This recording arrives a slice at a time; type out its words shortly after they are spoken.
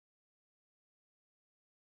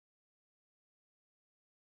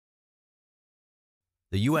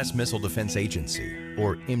The U.S. Missile Defense Agency,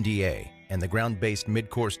 or MDA, and the Ground-Based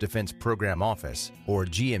Midcourse Defense Program Office, or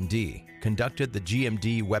GMD, conducted the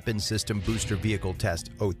GMD Weapon System Booster Vehicle Test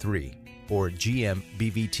 03, or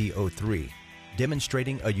GM-BVT-03,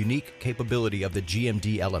 demonstrating a unique capability of the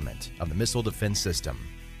GMD element of the missile defense system.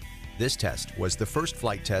 This test was the first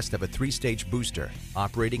flight test of a three-stage booster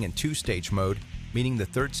operating in two-stage mode, meaning the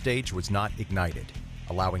third stage was not ignited,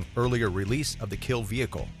 allowing earlier release of the kill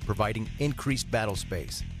vehicle, providing increased battle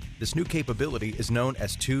space. This new capability is known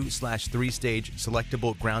as 2/3-stage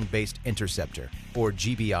selectable ground-based interceptor, or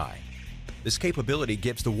GBI. This capability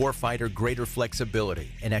gives the warfighter greater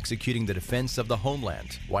flexibility in executing the defense of the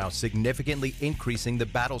homeland while significantly increasing the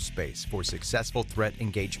battle space for successful threat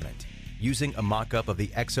engagement. Using a mock-up of the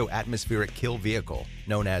Exoatmospheric Kill Vehicle,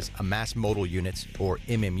 known as a Mass Modal Unit, or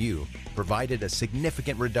MMU, provided a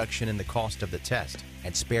significant reduction in the cost of the test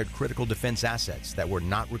and spared critical defense assets that were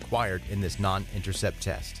not required in this non-intercept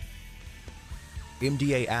test.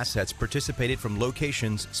 MDA assets participated from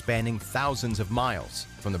locations spanning thousands of miles,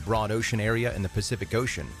 from the broad ocean area in the Pacific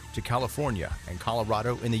Ocean to California and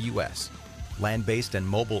Colorado in the U.S. Land-based and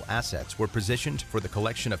mobile assets were positioned for the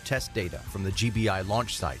collection of test data from the GBI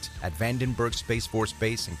launch site at Vandenberg Space Force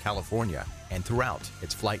Base in California and throughout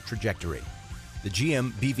its flight trajectory. The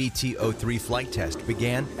GM-BVT-03 flight test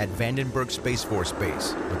began at Vandenberg Space Force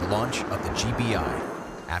Base with the launch of the GBI.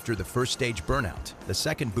 After the first stage burnout, the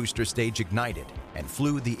second booster stage ignited and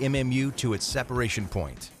flew the MMU to its separation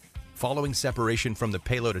point. Following separation from the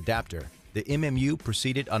payload adapter, the MMU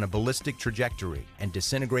proceeded on a ballistic trajectory and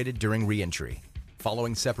disintegrated during re-entry.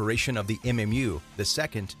 Following separation of the MMU, the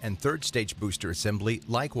second and third stage booster assembly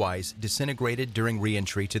likewise disintegrated during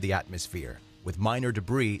re-entry to the atmosphere, with minor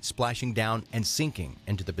debris splashing down and sinking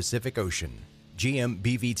into the Pacific Ocean.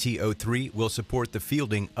 GM-BVT-03 will support the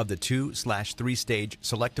fielding of the 2/3-stage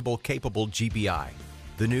selectable capable GBI.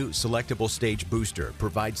 The new selectable stage booster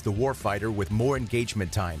provides the warfighter with more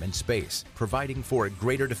engagement time and space, providing for a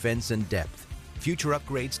greater defense and depth. Future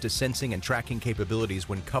upgrades to sensing and tracking capabilities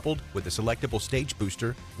when coupled with the selectable stage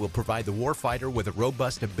booster will provide the warfighter with a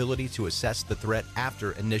robust ability to assess the threat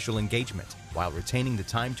after initial engagement, while retaining the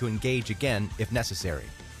time to engage again if necessary.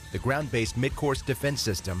 The Ground-Based Midcourse Defense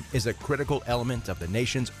System is a critical element of the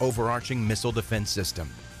nation's overarching missile defense system.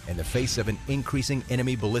 In the face of an increasing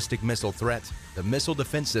enemy ballistic missile threat, the missile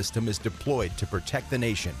defense system is deployed to protect the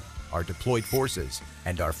nation, our deployed forces,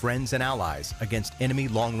 and our friends and allies against enemy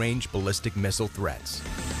long-range ballistic missile threats.